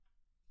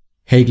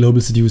Hey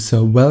Global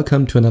Seducer,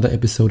 welcome to another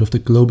episode of the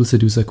Global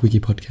Seducer Quickie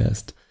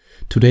Podcast.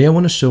 Today I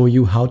want to show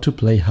you how to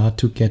play hard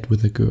to get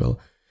with a girl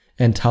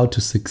and how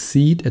to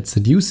succeed at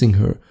seducing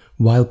her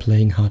while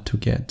playing hard to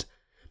get.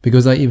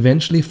 Because I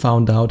eventually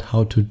found out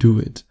how to do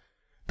it.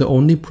 The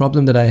only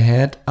problem that I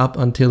had up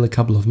until a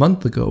couple of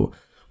months ago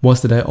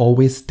was that I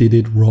always did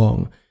it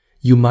wrong.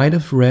 You might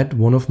have read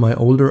one of my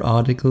older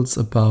articles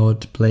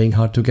about playing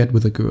hard to get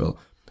with a girl,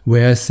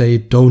 where I say,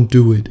 don't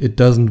do it, it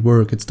doesn't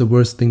work, it's the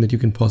worst thing that you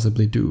can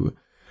possibly do.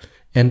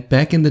 And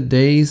back in the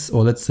days,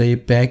 or let's say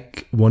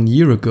back 1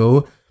 year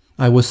ago,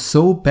 I was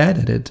so bad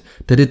at it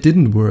that it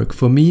didn't work.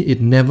 For me, it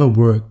never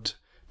worked.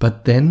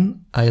 But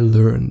then I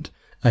learned.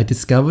 I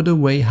discovered a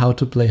way how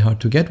to play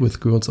hard to get with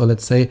girls, or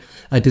let's say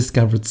I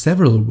discovered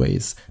several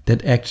ways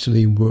that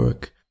actually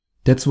work.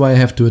 That's why I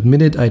have to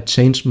admit it, I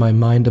changed my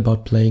mind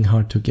about playing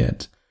hard to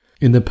get.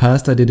 In the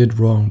past I did it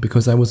wrong,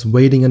 because I was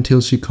waiting until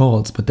she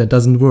calls, but that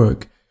doesn't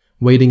work.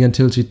 Waiting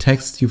until she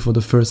texts you for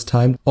the first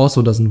time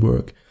also doesn't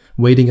work.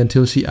 Waiting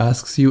until she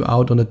asks you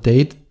out on a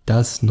date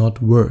does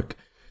not work.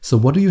 So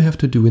what do you have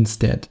to do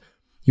instead?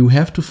 You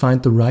have to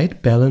find the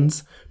right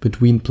balance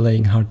between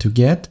playing hard to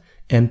get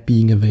and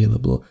being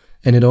available.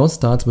 And it all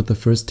starts with the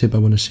first tip I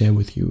want to share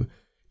with you.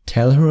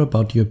 Tell her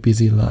about your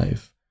busy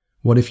life.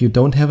 What if you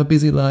don't have a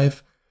busy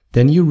life?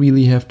 Then you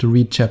really have to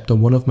read chapter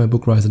 1 of my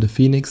book Rise of the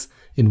Phoenix,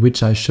 in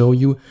which I show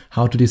you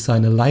how to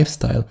design a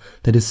lifestyle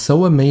that is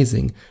so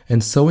amazing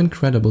and so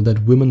incredible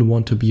that women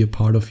want to be a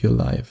part of your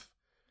life.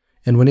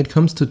 And when it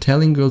comes to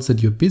telling girls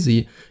that you're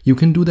busy, you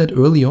can do that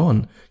early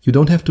on. You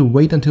don't have to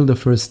wait until the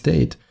first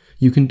date.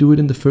 You can do it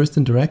in the first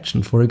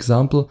interaction. For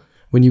example,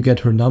 when you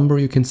get her number,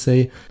 you can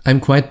say, I'm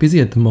quite busy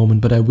at the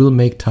moment, but I will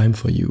make time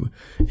for you.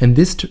 And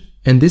this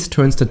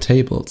turns the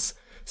tables.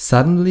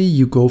 Suddenly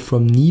you go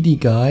from needy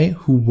guy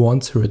who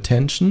wants her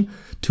attention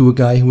to a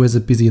guy who has a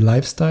busy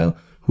lifestyle,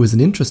 who has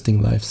an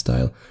interesting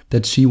lifestyle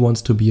that she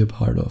wants to be a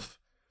part of.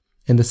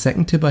 And the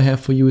second tip I have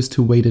for you is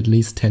to wait at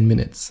least 10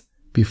 minutes.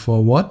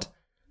 Before what?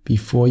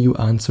 Before you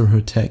answer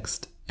her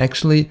text.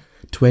 Actually,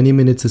 20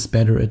 minutes is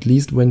better, at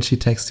least when she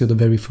texts you the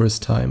very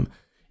first time.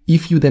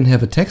 If you then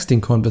have a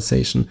texting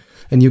conversation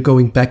and you're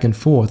going back and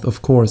forth,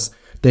 of course,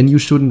 then you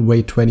shouldn't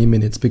wait 20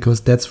 minutes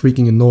because that's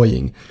freaking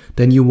annoying.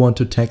 Then you want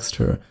to text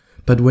her.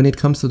 But when it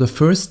comes to the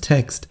first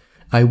text,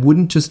 I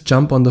wouldn't just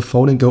jump on the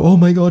phone and go, oh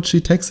my god, she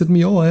texted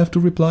me, oh, I have to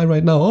reply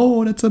right now,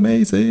 oh, that's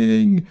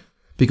amazing.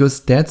 Because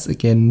that's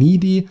again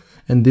needy,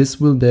 and this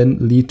will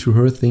then lead to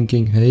her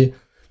thinking, hey,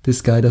 this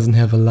guy doesn't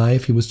have a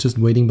life, he was just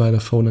waiting by the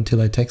phone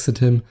until I texted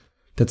him.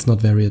 That's not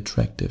very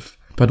attractive.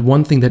 But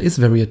one thing that is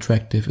very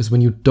attractive is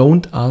when you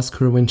don't ask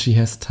her when she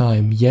has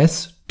time.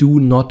 Yes, do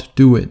not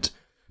do it.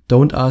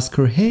 Don't ask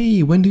her,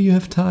 hey, when do you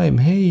have time?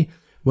 Hey,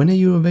 when are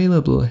you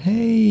available?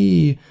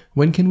 Hey,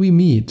 when can we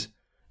meet?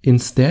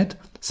 Instead,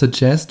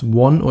 suggest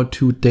 1 or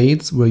 2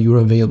 dates where you're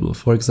available.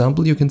 For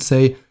example, you can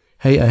say,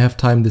 hey, I have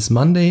time this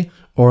Monday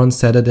or on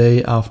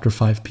Saturday after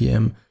 5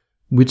 p.m.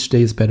 Which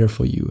day is better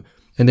for you?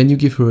 And then you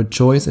give her a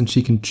choice and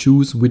she can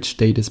choose which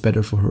date is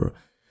better for her.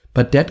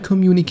 But that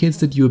communicates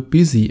that you're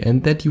busy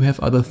and that you have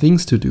other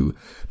things to do.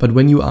 But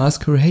when you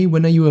ask her, hey,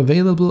 when are you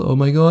available? Oh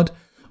my god.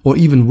 Or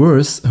even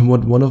worse,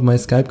 what one of my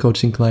Skype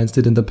coaching clients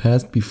did in the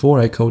past before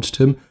I coached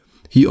him,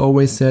 he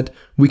always said,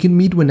 we can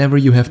meet whenever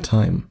you have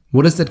time.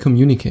 What does that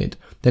communicate?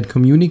 That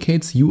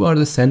communicates you are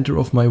the center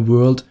of my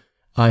world.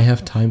 I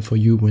have time for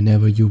you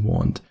whenever you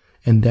want.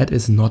 And that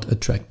is not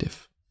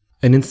attractive.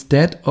 And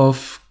instead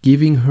of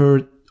giving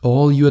her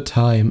all your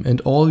time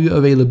and all your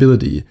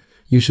availability,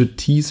 you should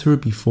tease her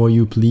before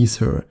you please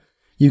her.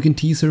 You can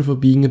tease her for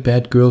being a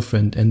bad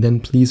girlfriend and then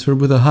please her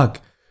with a hug.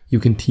 You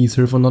can tease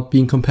her for not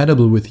being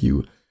compatible with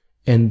you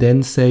and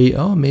then say,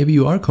 oh, maybe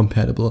you are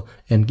compatible,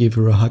 and give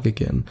her a hug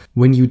again.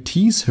 When you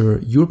tease her,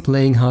 you're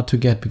playing hard to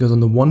get, because on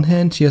the one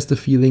hand, she has the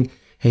feeling,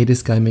 hey,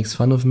 this guy makes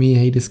fun of me,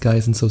 hey, this guy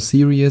isn't so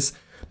serious,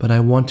 but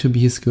I want to be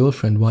his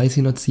girlfriend. Why is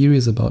he not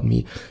serious about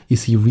me?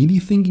 Is he really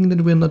thinking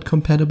that we're not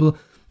compatible?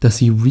 Does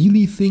he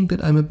really think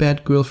that I'm a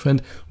bad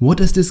girlfriend? What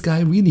does this guy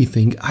really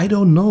think? I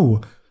don't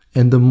know.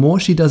 And the more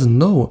she doesn't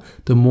know,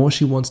 the more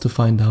she wants to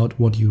find out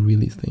what you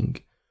really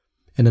think.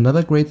 And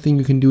another great thing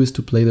you can do is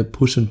to play the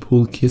push and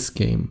pull kiss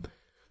game.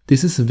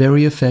 This is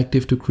very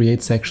effective to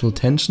create sexual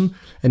tension,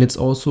 and it's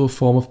also a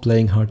form of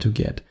playing hard to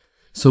get.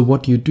 So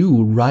what you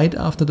do right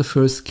after the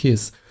first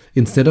kiss,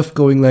 instead of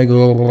going like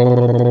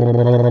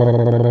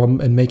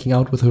and making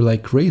out with her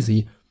like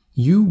crazy,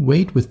 you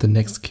wait with the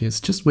next kiss.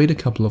 Just wait a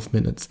couple of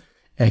minutes.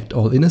 Act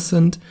all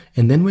innocent,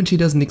 and then when she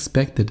doesn't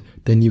expect it,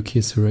 then you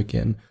kiss her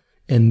again.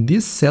 And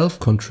this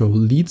self-control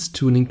leads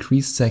to an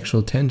increased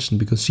sexual tension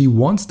because she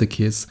wants the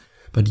kiss,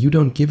 but you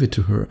don't give it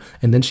to her,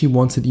 and then she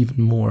wants it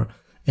even more.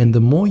 And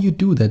the more you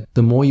do that,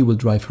 the more you will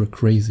drive her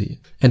crazy.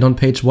 And on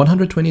page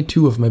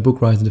 122 of my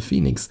book Rise of the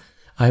Phoenix,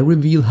 I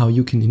reveal how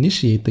you can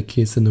initiate the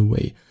kiss in a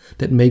way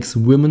that makes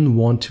women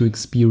want to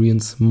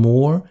experience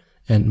more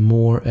and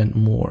more and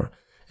more.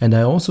 And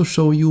I also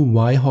show you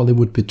why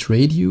Hollywood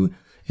betrayed you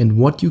and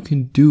what you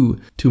can do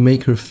to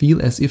make her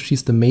feel as if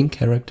she's the main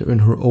character in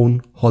her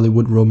own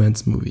Hollywood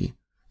romance movie.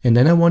 And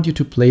then I want you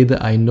to play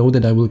the I know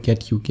that I will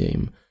get you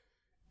game.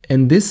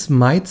 And this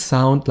might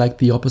sound like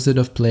the opposite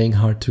of playing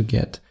hard to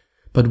get.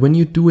 But when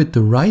you do it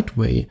the right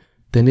way,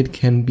 then it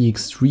can be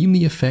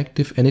extremely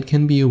effective and it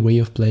can be a way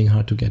of playing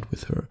hard to get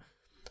with her.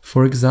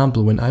 For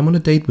example, when I'm on a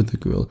date with a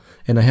girl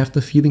and I have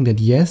the feeling that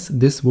yes,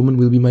 this woman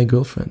will be my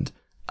girlfriend,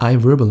 I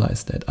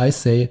verbalize that. I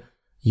say,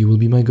 you will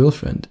be my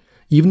girlfriend.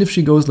 Even if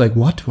she goes like,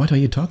 what are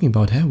you talking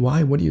about? Huh?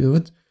 Why?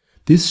 What?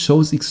 This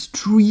shows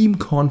extreme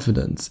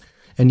confidence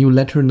and you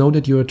let her know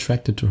that you're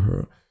attracted to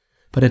her.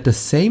 But at the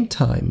same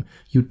time,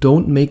 you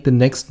don't make the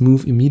next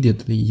move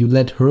immediately. You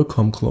let her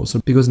come closer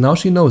because now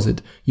she knows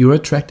it. You're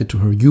attracted to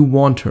her. You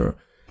want her.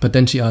 But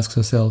then she asks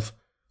herself,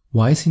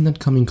 why is he not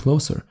coming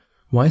closer?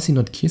 Why is he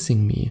not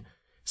kissing me?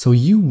 So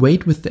you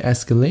wait with the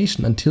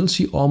escalation until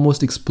she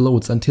almost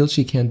explodes, until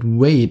she can't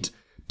wait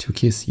to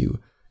kiss you.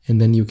 And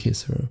then you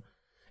kiss her.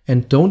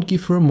 And don't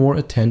give her more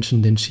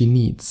attention than she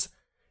needs.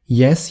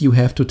 Yes, you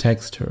have to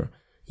text her.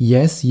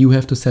 Yes, you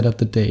have to set up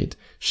the date.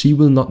 She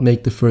will not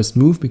make the first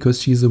move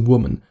because she's a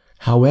woman.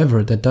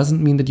 However, that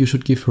doesn't mean that you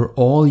should give her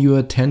all your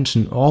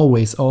attention,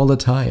 always, all the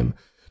time.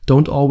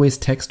 Don't always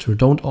text her.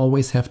 Don't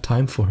always have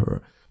time for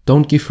her.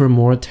 Don't give her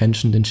more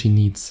attention than she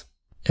needs.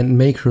 And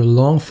make her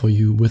long for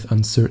you with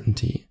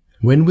uncertainty.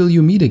 When will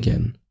you meet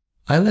again?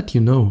 I'll let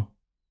you know.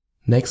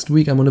 Next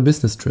week I'm on a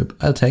business trip.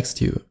 I'll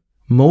text you.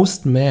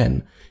 Most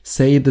men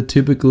say the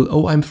typical,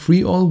 oh, I'm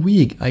free all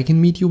week. I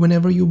can meet you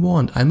whenever you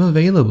want. I'm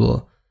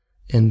available.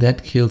 And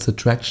that kills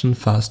attraction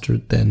faster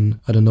than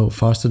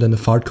a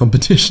fart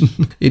competition.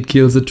 It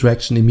kills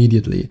attraction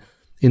immediately.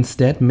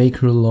 Instead, make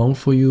her long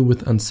for you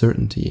with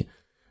uncertainty.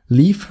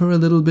 Leave her a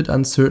little bit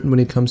uncertain when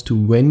it comes to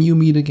when you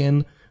meet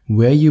again,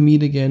 where you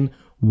meet again,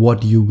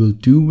 what you will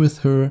do with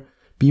her.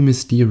 Be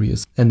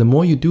mysterious. And the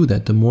more you do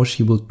that, the more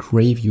she will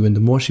crave you and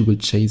the more she will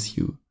chase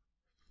you.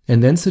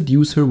 And then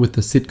seduce her with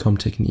the sitcom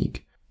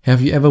technique.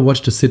 Have you ever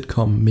watched a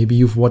sitcom? Maybe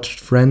you've watched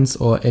Friends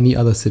or any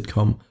other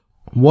sitcom.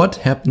 What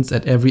happens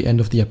at every end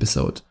of the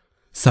episode?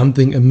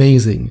 Something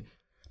amazing.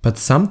 But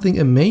something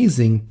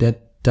amazing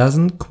that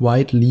doesn't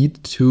quite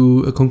lead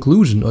to a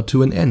conclusion or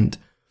to an end.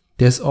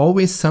 There's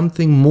always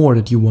something more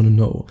that you want to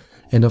know.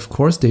 And of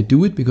course they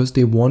do it because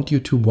they want you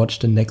to watch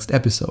the next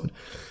episode.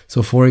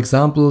 So for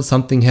example,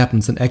 something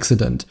happens, an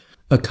accident.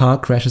 A car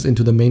crashes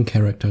into the main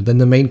character. Then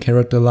the main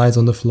character lies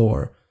on the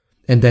floor.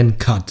 And then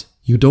cut.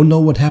 You don't know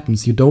what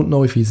happens. You don't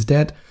know if he's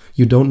dead.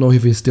 You don't know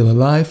if he's still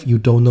alive. You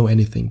don't know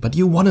anything. But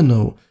you want to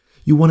know.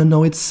 You want to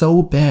know it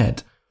so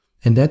bad.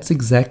 And that's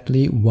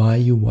exactly why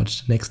you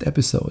watch the next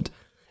episode.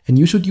 And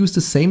you should use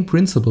the same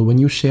principle when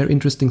you share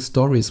interesting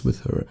stories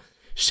with her.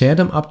 Share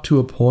them up to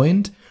a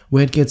point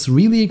where it gets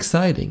really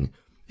exciting.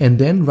 And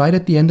then right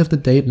at the end of the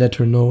date, let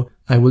her know,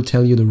 I will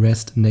tell you the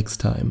rest next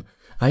time.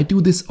 I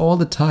do this all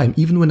the time,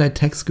 even when I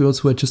text girls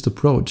who I just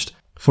approached.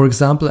 For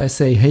example, I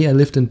say, hey, I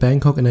lived in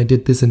Bangkok and I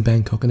did this in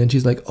Bangkok. And then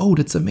she's like, oh,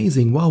 that's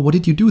amazing. Wow, what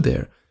did you do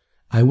there?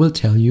 I will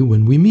tell you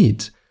when we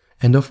meet.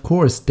 And of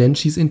course, then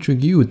she's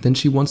intrigued. Then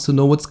she wants to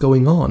know what's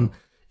going on.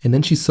 And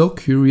then she's so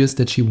curious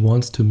that she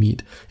wants to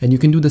meet. And you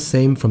can do the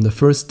same from the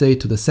first date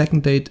to the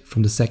second date,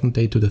 from the second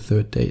date to the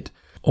third date.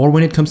 Or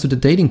when it comes to the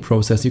dating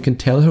process, you can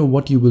tell her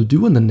what you will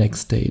do on the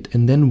next date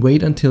and then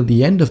wait until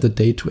the end of the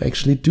date to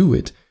actually do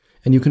it.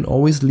 And you can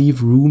always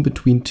leave room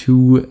between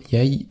two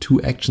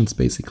actions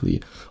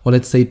basically. Or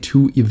let's say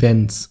 2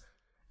 events.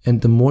 And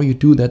the more you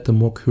do that, the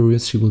more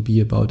curious she will be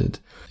about it.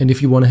 And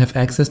if you want to have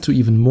access to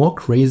even more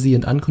crazy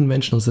and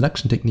unconventional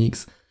seduction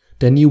techniques,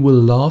 then you will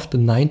love the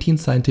 19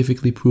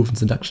 scientifically proven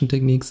seduction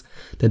techniques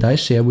that I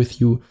share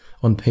with you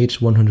on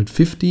page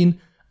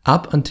 115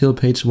 up until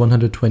page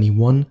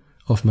 121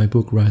 of my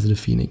book Rise of the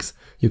Phoenix.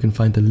 You can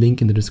find the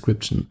link in the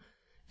description.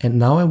 And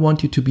now I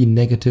want you to be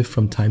negative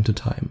from time to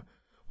time.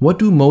 What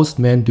do most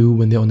men do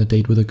when they're on a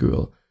date with a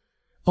girl?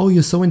 Oh,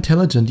 you're so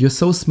intelligent, you're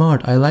so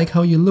smart, I like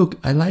how you look,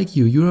 I like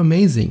you, you're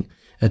amazing.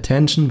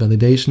 Attention,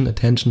 validation,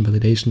 attention,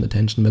 validation,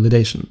 attention,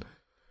 validation.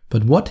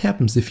 But what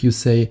happens if you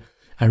say,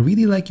 I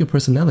really like your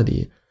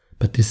personality,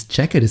 but this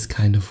jacket is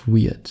kind of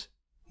weird?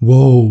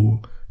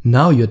 Whoa,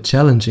 now you're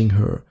challenging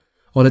her.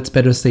 Or let's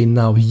better say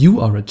now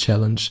you are a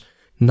challenge.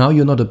 Now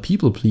you're not a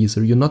people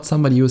pleaser, you're not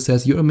somebody who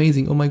says, you're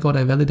amazing, oh my god,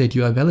 I validate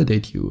you, I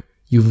validate you.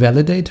 You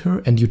validate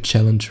her and you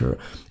challenge her.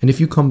 And if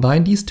you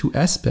combine these 2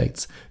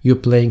 aspects, you're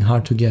playing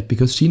hard to get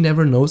because she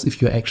never knows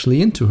if you're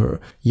actually into her.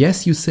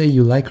 Yes, you say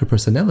you like her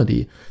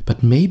personality,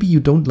 but maybe you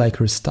don't like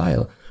her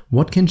style.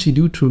 What can she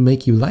do to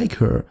make you like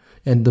her?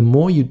 And the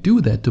more you do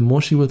that, the more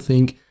she will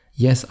think,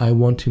 yes, I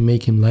want to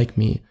make him like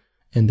me.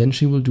 And then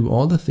she will do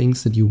all the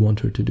things that you want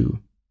her to do.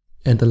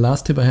 And the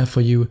last tip I have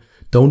for you,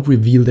 don't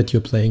reveal that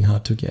you're playing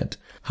hard to get.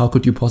 How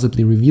could you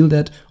possibly reveal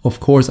that? Of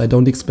course, I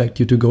don't expect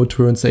you to go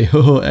to her and say,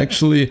 oh,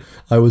 actually,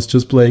 I was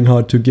just playing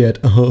hard to get.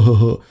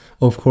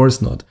 Of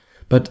course not.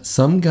 But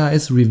some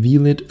guys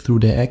reveal it through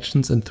their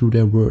actions and through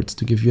their words.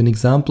 To give you an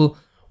example,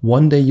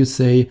 one day you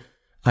say,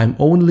 I'm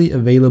only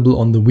available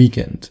on the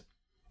weekend.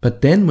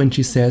 But then when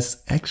she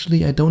says,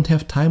 actually, I don't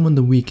have time on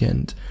the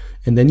weekend.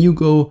 And then you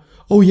go,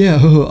 oh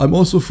yeah, I'm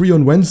also free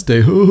on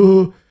Wednesday.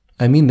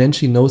 I mean, then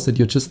she knows that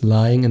you're just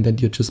lying and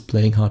that you're just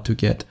playing hard to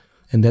get.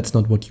 And that's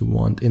not what you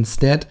want.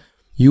 Instead,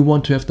 you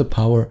want to have the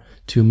power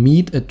to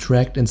meet,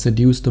 attract, and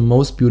seduce the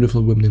most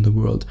beautiful women in the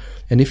world.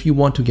 And if you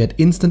want to get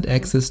instant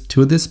access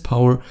to this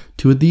power,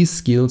 to these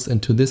skills,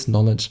 and to this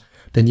knowledge,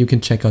 then you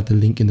can check out the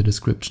link in the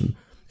description.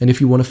 And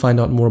if you want to find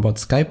out more about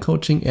Skype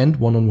coaching and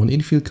one-on-one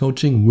infield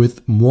coaching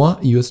with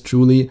yours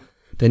truly,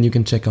 then you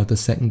can check out the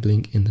second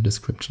link in the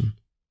description.